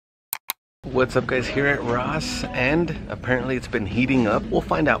What's up guys, here at Ross, and apparently it's been heating up. We'll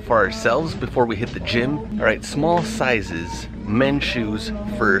find out for ourselves before we hit the gym. All right, small sizes, men's shoes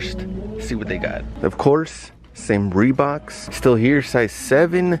first, see what they got. Of course, same Reeboks, still here, size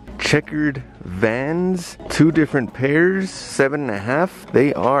 7, checkered Vans, 2 different pairs, 7.5.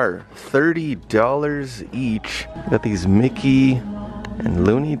 They are $30 each. Got these Mickey and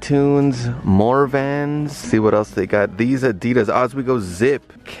Looney Tunes, more Vans. See what else they got. These Adidas Oswego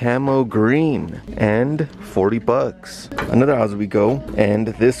Zip camo green and 40 bucks. Another Oswego, and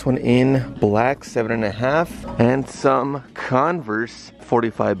this one in black, 7.5, and some Converse,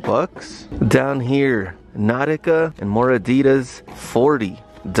 45 bucks. Down here, Nautica and more Adidas, $40.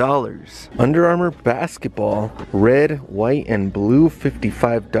 Under Armour basketball, red, white, and blue,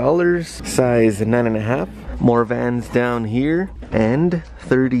 $55. Size 9.5. More Vans down here, and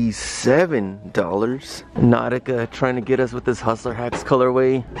 $37. Nautica trying to get us with this Hustler Hacks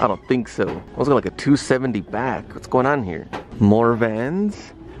colorway. I don't think so. I was like a $270 back. What's going on here? More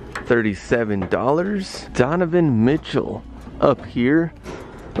Vans, $37. Donovan Mitchell up here.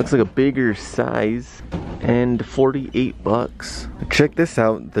 Looks like a bigger size, and 48 bucks. Check this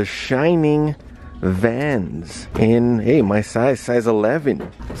out, the Shining Vans in, hey, my size 11.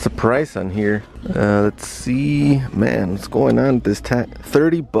 What's the price on here? Let's see, man, what's going on with this tag?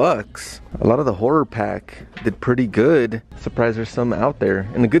 30 bucks. A lot of the horror pack did pretty good. Surprised there's some out there,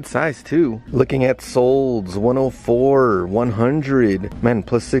 and a good size too. Looking at solds, 104, 100, man,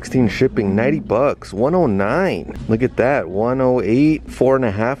 plus 16 shipping, 90 bucks, 109. Look at that, 108,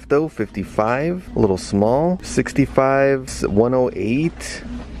 4.5 though, 55, a little small, 65, 108.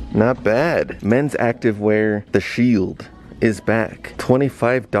 Not bad. Men's activewear, the Shield, is back.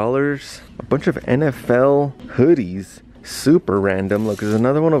 $25. A bunch of NFL hoodies. Super random. Look, there's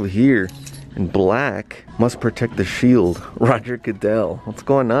another one over here in black. Must protect the shield. Roger Goodell. What's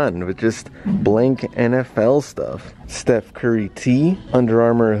going on with just blank NFL stuff? Steph Curry tee, Under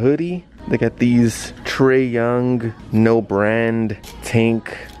Armour hoodie. They got these Trae Young, no brand,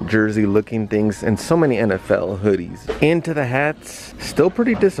 tank, jersey looking things, and so many NFL hoodies. Into the hats, still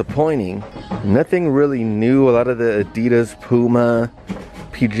pretty disappointing. Nothing really new. A lot of the Adidas, Puma,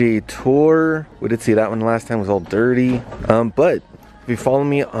 PGA Tour. We did see that one last time, was all dirty. But if you follow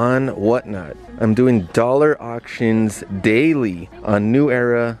me on Whatnot, I'm doing dollar auctions daily on New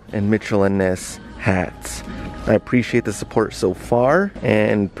Era and Mitchell & Ness hats. I appreciate the support so far,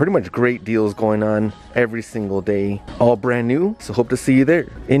 and pretty much great deals going on every single day, all brand new, so hope to see you there.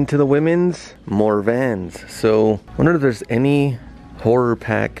 Into the women's, more Vans. So I wonder if there's any horror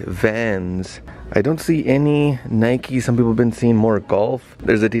pack Vans. I don't see any Nike. Some people have been seeing more golf.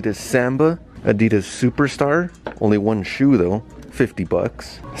 There's Adidas Samba, Adidas Superstar, only one shoe though, 50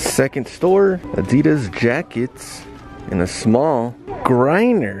 bucks. Second store, Adidas jackets in a small.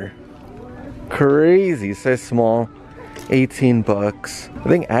 Griner, crazy, size small, 18 bucks. I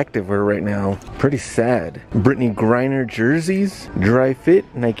think activewear right now, pretty sad. Brittany Griner jerseys, dry fit,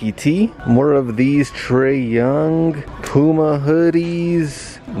 Nike tee. More of these Trae Young, Puma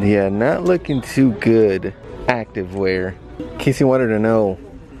hoodies. Yeah, not looking too good. Activewear. In case you wanted to know,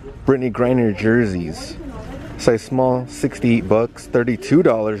 Brittany Griner jerseys, size small, 68 bucks,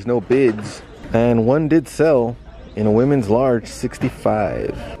 $32, no bids. And one did sell in a women's large,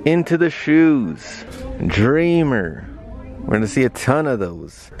 65. Into the shoes, Dreamer. We're gonna see a ton of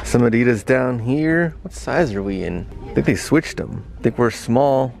those. Some Adidas down here. What size are we in? I think they switched them. I think we're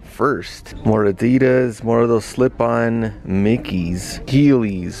small first. More Adidas, more of those slip-on Mickeys,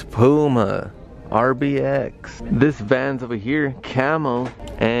 Heelys, Puma, RBX. This Vans over here, camo,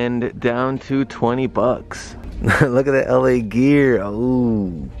 and down to 20 bucks. Look at the LA Gear.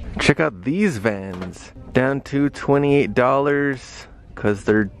 Ooh. Check out these Vans. Down to $28 because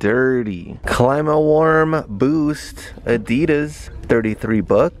they're dirty. Climawarm Boost Adidas, 33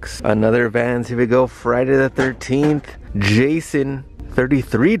 bucks. Another Vans, here we go, Friday the 13th. Jason,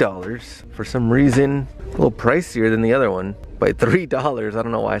 $33. For some reason, a little pricier than the other one by $3. I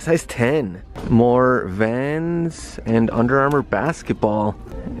don't know why. Size 10. More Vans and Under Armour basketball,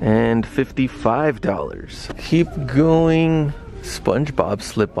 and $55. Keep going. SpongeBob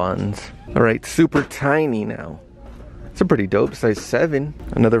slip-ons. All right, super tiny now. It's a pretty dope, size 7.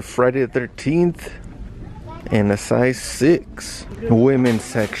 Another Friday the 13th, and a size 6. Women's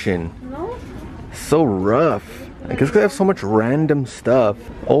section. So rough. I guess they have so much random stuff.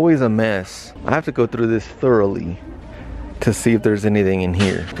 Always a mess. I have to go through this thoroughly to see if there's anything in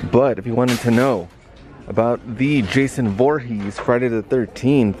here. But if you wanted to know about the Jason Voorhees Friday the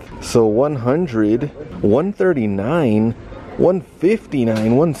 13th, so 100, 139,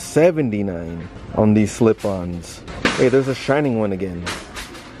 159, 179 on these slip-ons. Hey, there's a shining one again.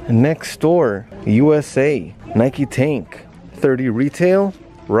 Next store, USA, Nike Tank, 30 retail,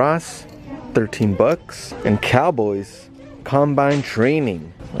 Ross, 13 bucks. And Cowboys, Combine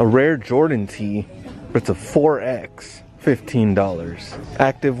Training, a rare Jordan tee, but it's a 4X, $15.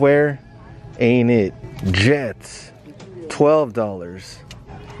 Activewear, ain't it. Jets, $12.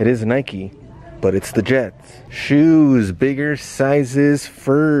 It is Nike, but it's the Jets. Shoes, bigger sizes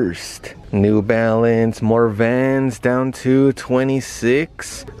first. New Balance, more Vans down to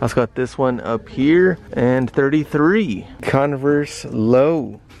 26. I also got this one up here and 33. Converse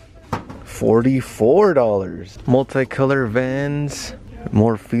low, $44. Multicolor Vans,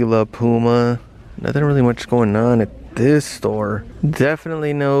 more Fila Puma. Nothing really much going on at this store.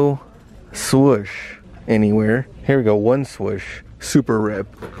 Definitely no swoosh anywhere. Here we go, one swoosh, Super Rep,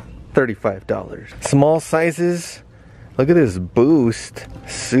 $35. Small sizes, look at this Boost,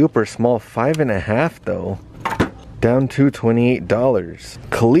 super small, 5.5 though, down to $28.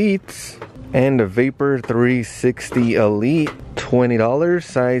 Cleats and a Vapor 360 Elite, $20,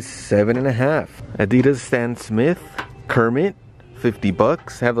 size 7.5. Adidas Stan Smith, Kermit, 50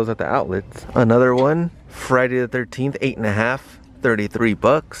 bucks, have those at the outlets. Another one, Friday the 13th, 8.5. 33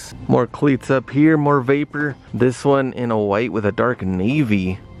 bucks. More cleats up here, more Vapor. This one in a white with a dark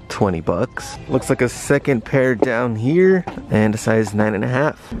navy, 20 bucks. Looks like a second pair down here and a size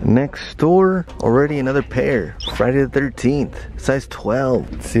 9.5. Next store, already another pair. Friday the 13th, size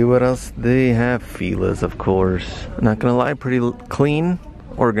 12. Let's see what else they have. Fila's, of course. Not gonna lie, pretty clean,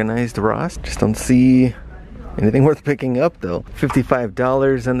 organized Ross. Just don't see anything worth picking up though.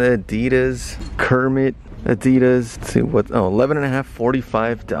 $55 on the Adidas. Kermit, Adidas, let's see what, oh, 11.5,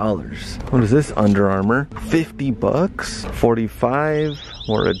 $45. What is this? Under Armour, 50 bucks, 45.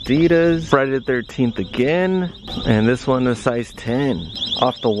 More Adidas. Friday the 13th again, and this one a size 10.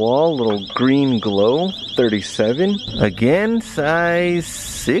 Off the Wall, little green glow, 37. Again, size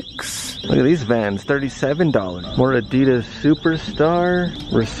 6. Look at these Vans, $37. More Adidas Superstar,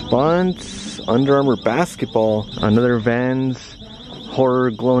 Response, Under Armour basketball, another Vans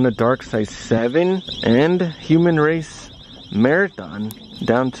Horror Glow in the Dark, size 7, and Human Race Marathon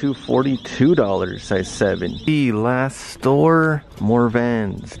down to $42, size 7. The last store, more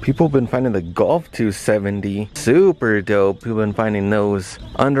Vans. People have been finding the Golf 270 super dope. People have been finding those.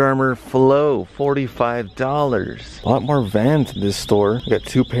 Under Armour Flow, $45. A lot more Vans in this store. We got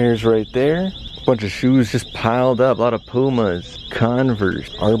 2 pairs right there. Bunch of shoes just piled up. A lot of Pumas, Converse,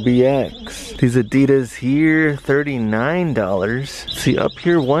 RBX. These Adidas here, $39. See up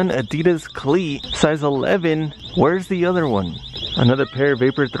here, one Adidas cleat, size 11. Where's the other one? Another pair,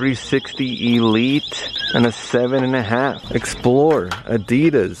 Vapor 360 Elite, and a 7.5. Explore,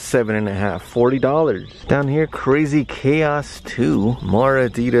 Adidas, 7.5, $40. Down here, Crazy Chaos 2. More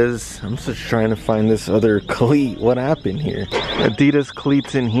Adidas. I'm just trying to find this other cleat. What happened here? Adidas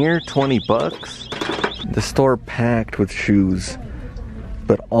cleats in here, 20 bucks. The store packed with shoes,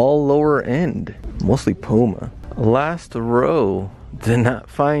 but all lower end. Mostly Puma. Last row. Did not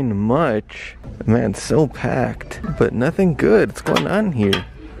find much. Man, so packed, but nothing good. What's going on here?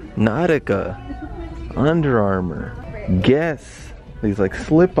 Nautica, Under Armour, Guess, these like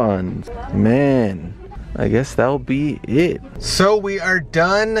slip-ons. Man, I guess that'll be it. So we are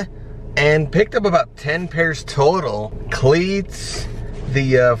done and picked up about 10 pairs total. Cleats,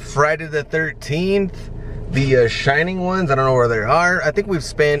 the Friday the 13th, the Shining ones, I don't know where they are. I think we've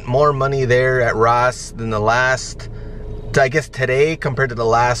spent more money there at Ross than the last, I guess today, compared to the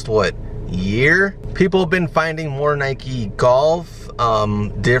last, what, year? People have been finding more Nike Golf,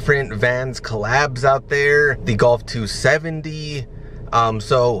 different Vans collabs out there, the Golf 270,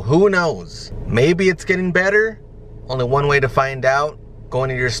 so who knows? Maybe it's getting better. Only one way to find out. Go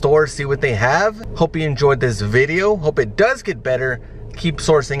into your store, see what they have. Hope you enjoyed this video. Hope it does get better. Keep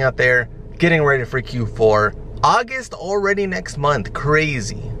sourcing out there. Getting ready for Q4. August already next month,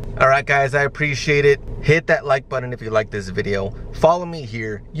 crazy. Alright guys, I appreciate it. Hit that like button if you like this video. Follow me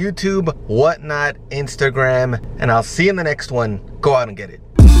here, YouTube, whatnot, Instagram, and I'll see you in the next one. Go out and get it.